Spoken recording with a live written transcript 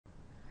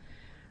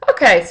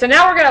Okay, so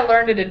now we're going to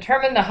learn to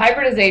determine the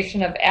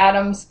hybridization of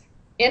atoms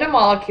in a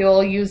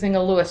molecule using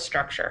a Lewis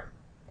structure.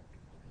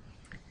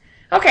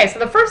 Okay, so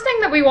the first thing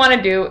that we want to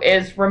do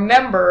is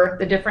remember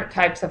the different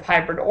types of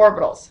hybrid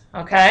orbitals.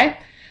 Okay,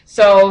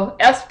 so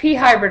sp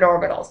hybrid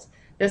orbitals.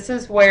 This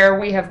is where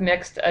we have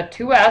mixed a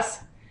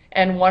 2s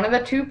and one of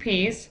the two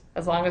p's,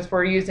 as long as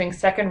we're using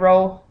second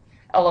row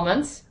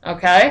elements.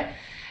 Okay,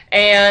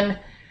 and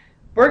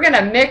we're going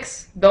to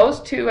mix those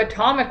two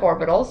atomic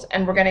orbitals,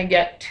 and we're going to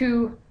get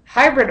two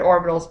hybrid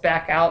orbitals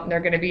back out, and they're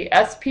going to be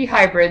sp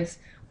hybrids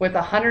with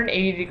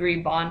 180-degree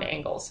bond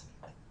angles.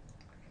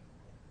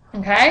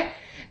 Okay,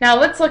 now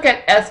let's look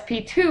at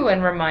sp2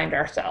 and remind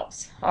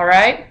ourselves. All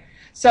right,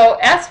 so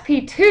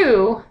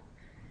sp2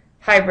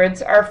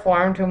 hybrids are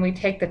formed when we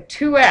take the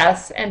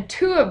 2s and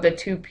two of the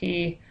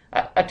 2p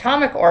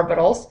atomic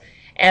orbitals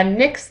and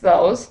mix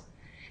those,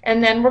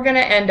 and then we're going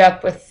to end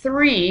up with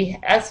three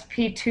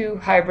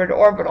sp2 hybrid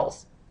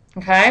orbitals.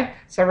 Okay,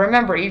 so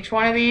remember, each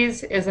one of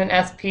these is an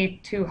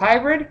sp2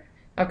 hybrid.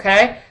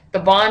 Okay, the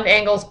bond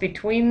angles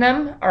between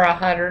them are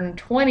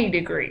 120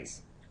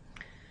 degrees.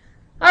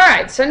 All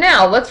right, so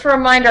now let's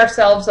remind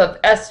ourselves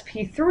of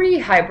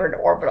sp3 hybrid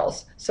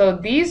orbitals. So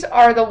these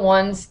are the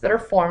ones that are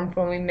formed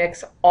when we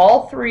mix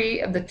all three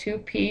of the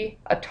 2p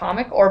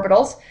atomic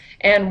orbitals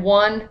and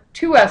one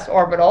 2s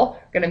orbital.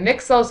 We're going to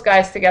mix those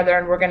guys together,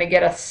 and we're going to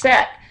get a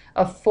set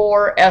of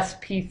four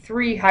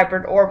sp3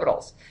 hybrid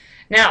orbitals.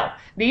 Now,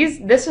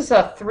 this is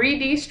a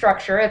 3D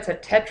structure. It's a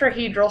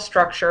tetrahedral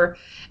structure,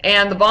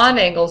 and the bond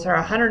angles are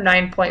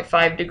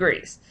 109.5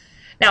 degrees.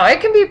 Now,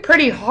 it can be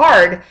pretty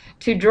hard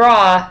to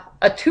draw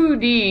a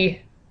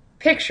 2D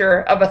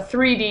picture of a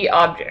 3D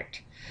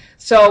object.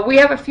 So we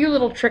have a few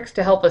little tricks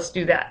to help us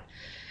do that.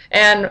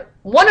 And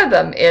one of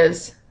them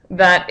is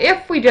that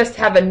if we just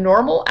have a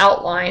normal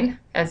outline,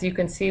 as you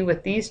can see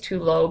with these two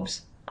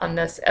lobes on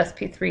this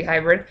sp3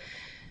 hybrid,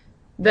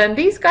 then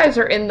these guys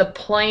are in the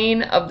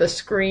plane of the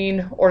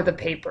screen or the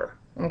paper.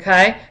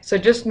 Okay, so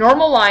just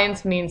normal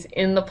lines means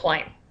in the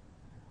plane.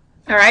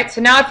 All right,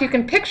 so now if you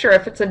can picture,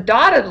 if it's a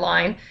dotted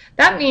line,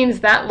 that means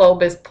that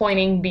lobe is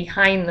pointing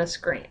behind the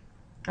screen.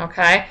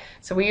 Okay,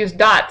 so we use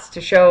dots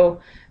to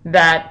show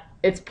that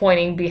it's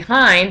pointing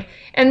behind,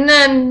 and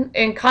then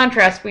in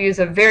contrast we use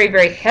a very,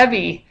 very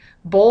heavy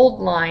bold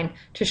line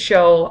to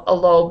show a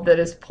lobe that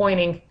is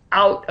pointing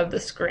out of the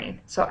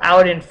screen, so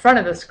out in front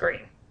of the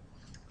screen.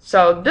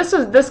 So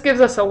this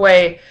gives us a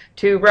way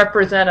to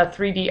represent a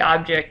 3D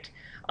object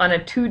on a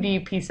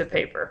 2D piece of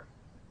paper.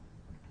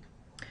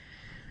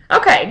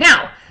 Okay,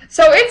 now,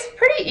 so it's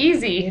pretty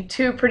easy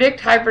to predict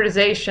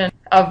hybridization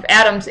of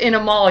atoms in a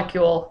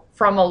molecule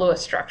from a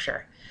Lewis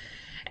structure.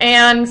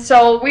 And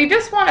so we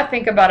just want to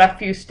think about a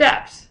few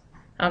steps.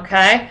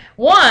 Okay,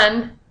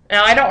 one,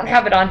 now I don't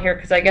have it on here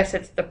because I guess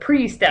it's the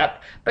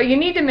pre-step, but you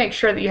need to make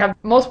sure that you have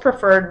most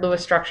preferred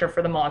Lewis structure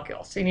for the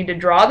molecule. So you need to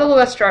draw the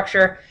Lewis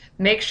structure,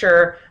 make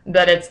sure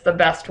that it's the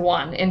best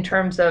one in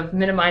terms of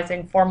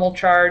minimizing formal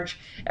charge.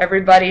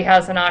 Everybody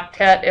has an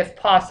octet if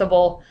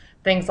possible,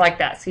 things like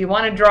that. So you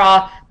want to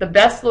draw the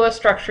best Lewis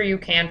structure you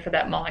can for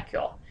that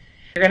molecule.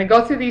 You're going to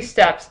go through these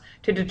steps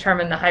to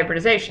determine the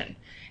hybridization.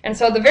 And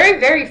so the very,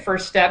 very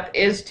first step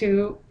is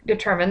to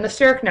determine the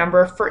steric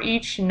number for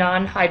each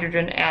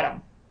non-hydrogen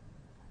atom.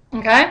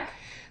 Okay,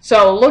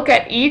 so look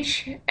at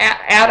each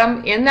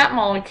atom in that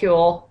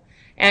molecule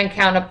and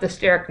count up the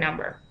steric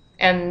number.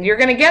 And you're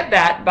going to get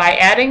that by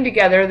adding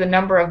together the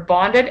number of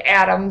bonded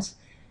atoms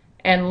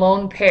and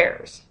lone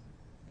pairs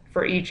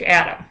for each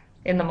atom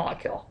in the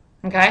molecule.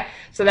 Okay,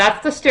 so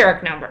that's the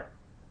steric number.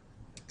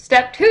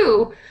 Step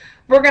two,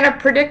 we're going to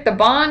predict the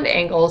bond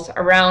angles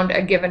around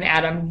a given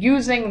atom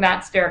using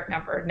that steric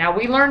number. Now,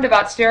 we learned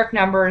about steric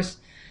numbers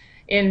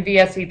in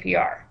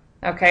VSEPR.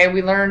 Okay,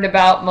 we learned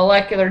about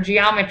molecular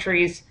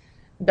geometries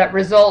that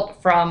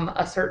result from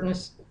a certain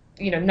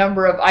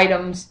number of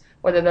items,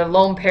 whether they're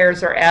lone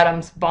pairs or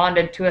atoms,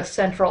 bonded to a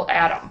central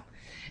atom.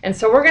 And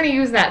so we're going to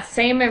use that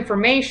same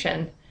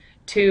information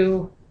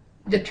to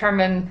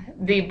determine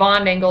the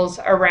bond angles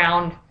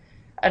around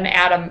an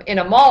atom in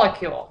a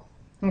molecule.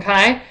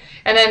 Okay,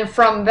 and then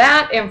from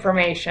that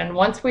information,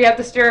 once we have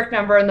the steric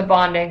number and the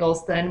bond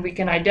angles, then we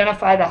can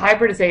identify the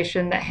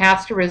hybridization that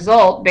has to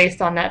result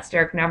based on that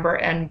steric number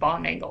and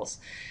bond angles.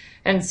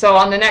 And so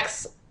on the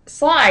next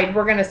slide,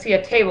 we're going to see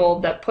a table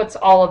that puts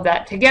all of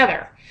that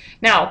together.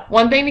 Now,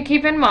 one thing to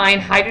keep in mind,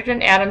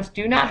 hydrogen atoms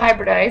do not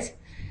hybridize.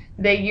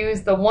 They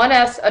use the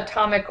 1s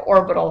atomic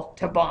orbital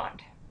to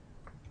bond.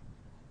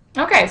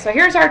 Okay, so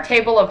here's our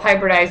table of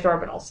hybridized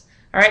orbitals.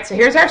 All right, so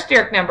here's our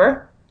steric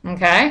number.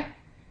 Okay,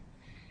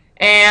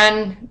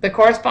 and the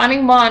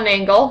corresponding bond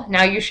angle.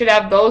 Now you should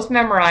have those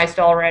memorized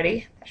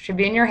already. That should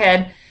be in your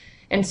head.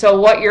 And so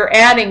what you're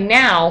adding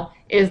now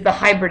is the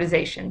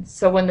hybridization.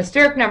 So when the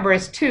steric number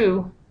is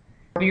 2,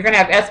 you're going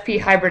to have sp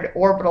hybrid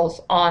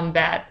orbitals on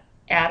that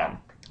atom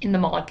in the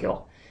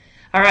molecule.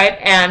 All right,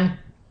 and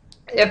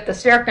if the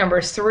steric number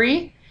is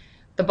 3,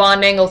 the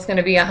bond angle is going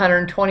to be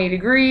 120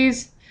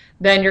 degrees.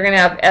 Then you're going to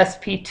have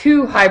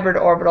sp2 hybrid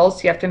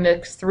orbitals. You have to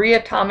mix 3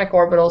 atomic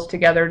orbitals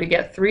together to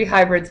get 3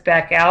 hybrids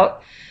back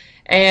out.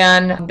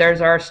 and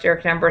there's our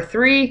steric number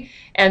 3.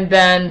 And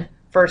then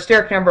for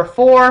steric number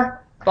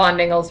 4, bond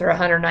angles are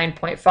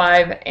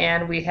 109.5,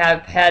 and we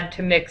have had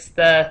to mix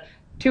the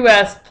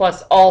 2s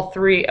plus all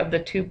 3 of the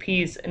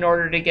 2p's in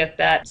order to get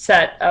that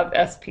set of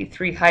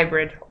sp3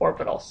 hybrid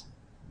orbitals.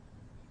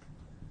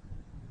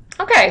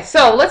 Okay,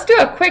 so let's do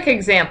a quick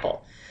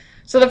example.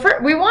 So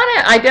we want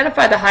to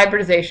identify the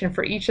hybridization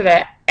for each of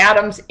the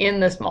atoms in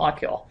this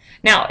molecule.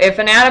 Now, if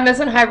an atom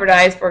isn't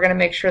hybridized, we're going to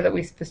make sure that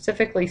we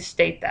specifically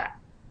state that.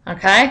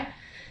 Okay?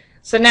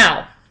 So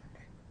now,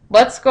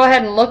 let's go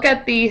ahead and look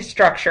at the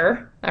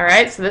structure. All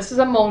right, so this is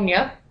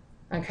ammonia.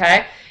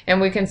 Okay? And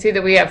we can see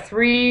that we have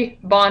 3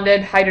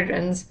 bonded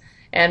hydrogens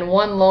and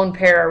 1 lone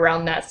pair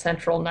around that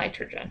central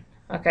nitrogen.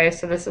 Okay,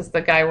 so this is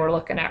the guy we're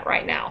looking at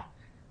right now.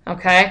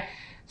 Okay?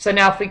 So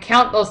now if we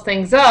count those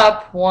things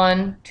up,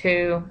 1,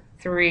 2,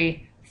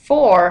 3,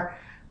 4,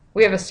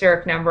 we have a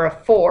steric number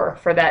of 4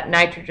 for that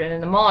nitrogen in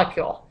the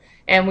molecule.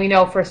 And we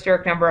know for a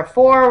steric number of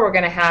 4, we're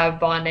going to have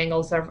bond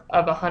angles of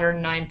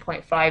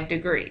 109.5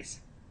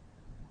 degrees.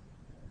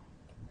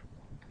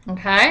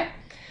 Okay?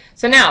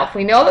 So now, if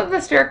we know that the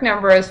steric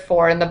number is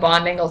 4 and the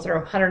bond angles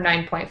are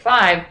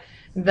 109.5,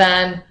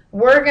 then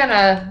we're going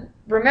to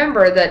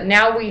remember that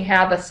now we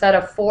have a set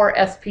of 4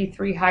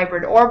 sp3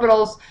 hybrid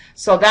orbitals,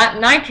 so that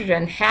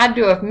nitrogen had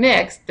to have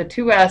mixed the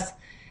 2s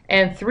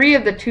and 3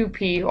 of the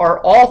 2p, or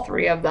all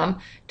 3 of them,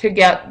 to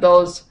get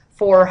those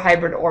 4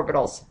 hybrid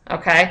orbitals.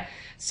 Okay?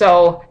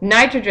 So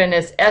nitrogen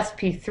is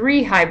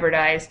sp3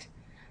 hybridized,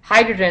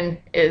 hydrogen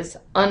is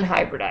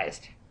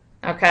unhybridized.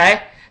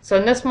 Okay? So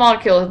in this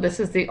molecule, this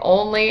is the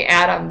only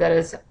atom that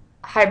is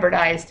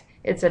hybridized,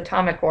 its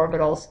atomic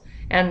orbitals,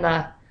 and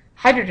the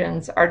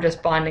hydrogens are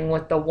just bonding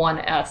with the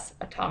 1s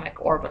atomic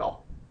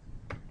orbital.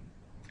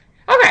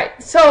 Okay,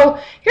 so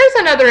here's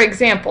another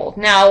example.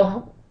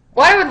 Now,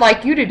 what I would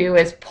like you to do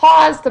is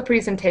pause the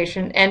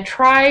presentation and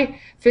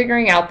try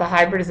figuring out the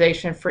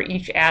hybridization for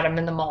each atom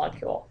in the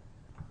molecule.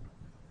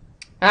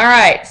 All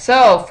right,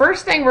 so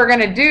first thing we're going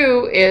to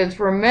do is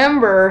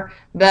remember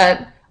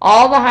that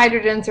all the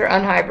hydrogens are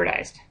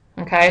unhybridized.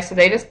 Okay, so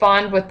they just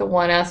bond with the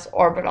 1s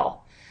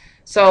orbital.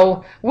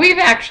 So we've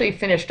actually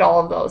finished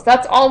all of those.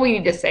 That's all we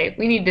need to say.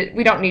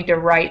 We don't need to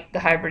write the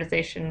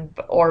hybridization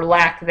or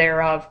lack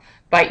thereof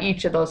by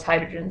each of those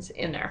hydrogens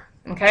in there.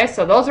 Okay,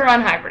 so those are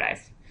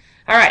unhybridized.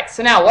 All right,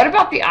 so now what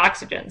about the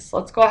oxygens?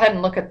 Let's go ahead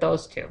and look at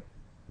those two.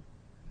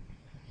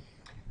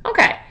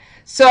 Okay,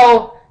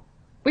 so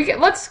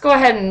let's go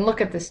ahead and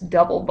look at this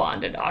double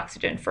bonded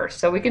oxygen first.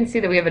 So we can see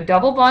that we have a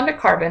double bonded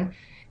carbon,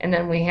 and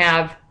then we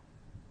have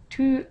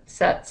 2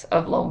 sets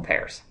of lone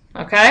pairs.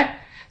 Okay?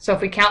 So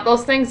if we count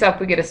those things up,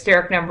 we get a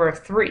steric number of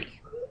 3.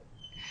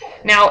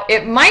 Now,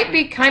 it might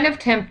be kind of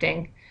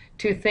tempting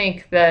to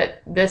think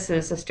that this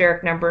is a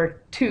steric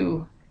number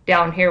 2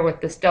 down here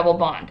with this double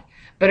bond,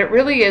 but it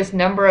really is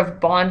number of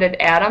bonded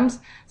atoms.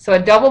 So a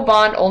double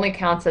bond only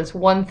counts as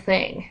one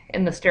thing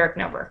in the steric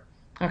number.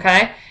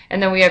 Okay?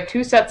 And then we have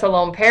 2 sets of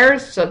lone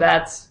pairs, so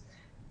that's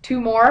 2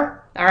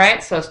 more. All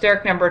right? So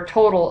steric number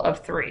total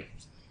of 3.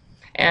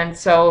 And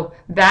so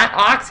that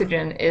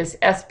oxygen is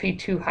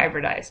sp2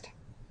 hybridized.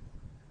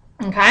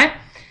 Okay?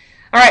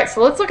 All right,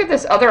 so let's look at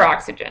this other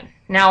oxygen.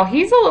 Now,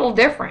 he's a little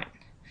different.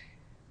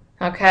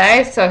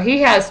 Okay, so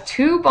he has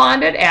 2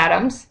 bonded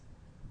atoms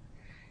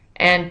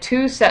and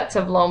 2 sets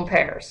of lone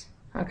pairs.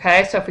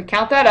 Okay, so if we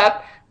count that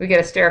up, we get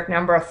a steric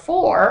number of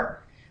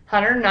 4,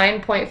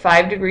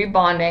 109.5 degree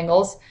bond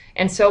angles,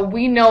 and so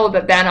we know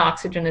that that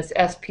oxygen is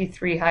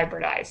sp3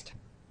 hybridized.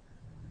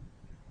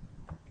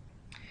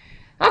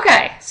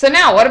 Okay, so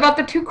now what about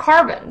the 2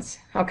 carbons?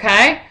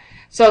 Okay,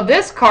 so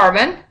this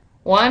carbon,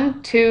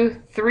 1,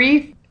 2,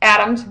 3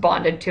 atoms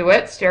bonded to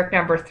it, steric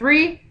number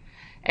 3,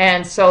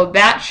 and so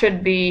that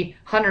should be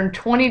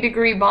 120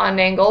 degree bond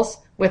angles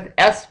with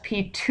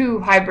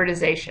sp2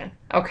 hybridization.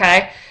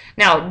 Okay,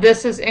 now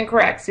this is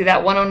incorrect. See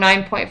that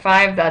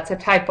 109.5? That's a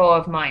typo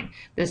of mine.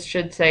 This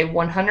should say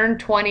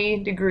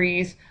 120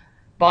 degrees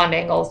bond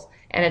angles,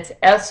 and it's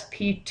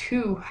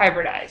sp2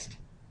 hybridized.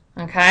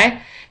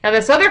 Okay, now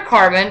this other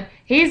carbon,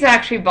 he's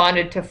actually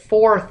bonded to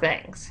 4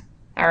 things.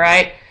 All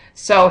right,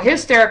 so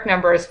his steric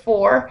number is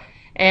 4,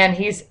 and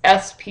he's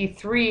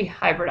sp3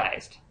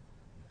 hybridized.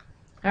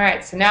 All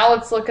right, so now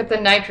let's look at the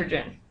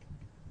nitrogen.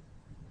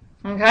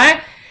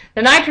 Okay,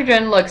 the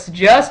nitrogen looks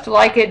just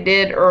like it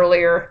did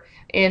earlier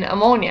in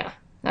ammonia.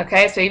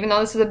 Okay, so even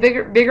though this is a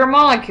bigger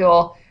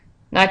molecule,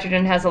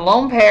 nitrogen has a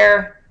lone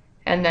pair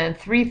and then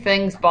 3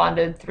 things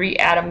bonded, 3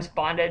 atoms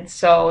bonded.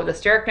 So the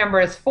steric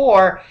number is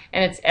 4,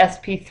 and it's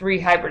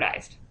sp3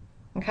 hybridized.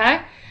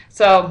 Okay,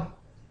 so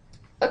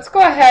let's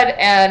go ahead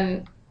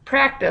and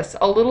practice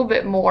a little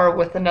bit more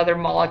with another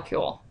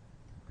molecule.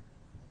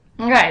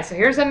 Okay, so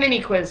here's a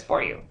mini quiz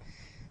for you.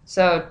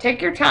 So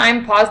take your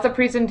time, pause the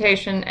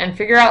presentation, and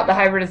figure out the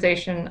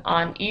hybridization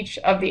on each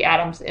of the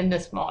atoms in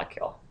this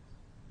molecule.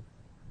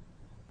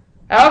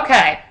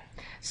 Okay,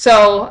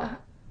 so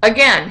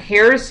again,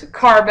 here's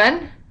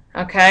carbon.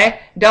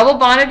 Okay, double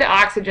bonded to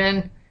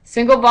oxygen,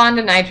 single bond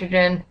to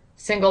nitrogen,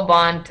 single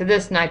bond to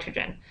this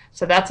nitrogen.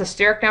 So that's a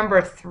steric number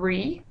of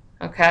 3.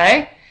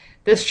 Okay,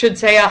 this should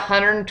say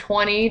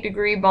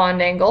 120-degree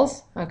bond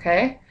angles.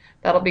 Okay,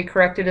 that'll be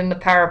corrected in the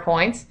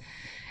PowerPoints.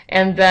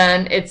 And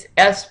then it's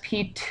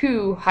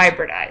sp2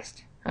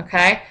 hybridized.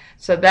 Okay,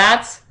 so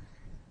that's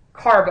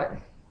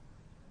carbon.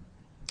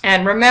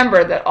 And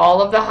remember that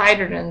all of the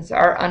hydrogens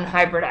are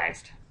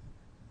unhybridized.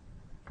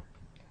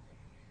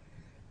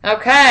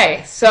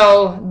 Okay,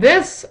 so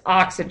this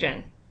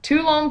oxygen,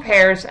 2 lone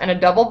pairs and a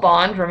double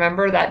bond.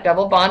 Remember that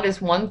double bond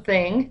is one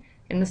thing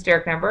in the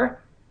steric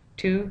number.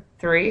 2,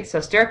 3. So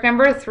steric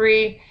number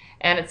 3,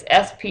 and it's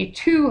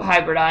sp2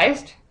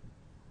 hybridized.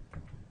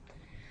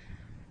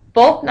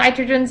 Both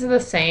nitrogens are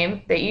the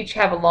same. They each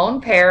have a lone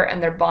pair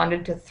and they're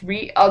bonded to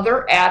 3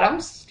 other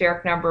atoms.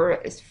 Steric number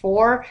is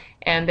 4,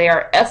 and they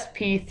are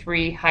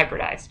sp3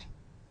 hybridized.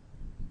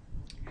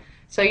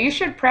 So you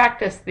should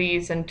practice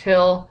these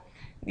until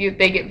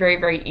they get very,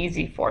 very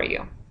easy for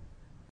you.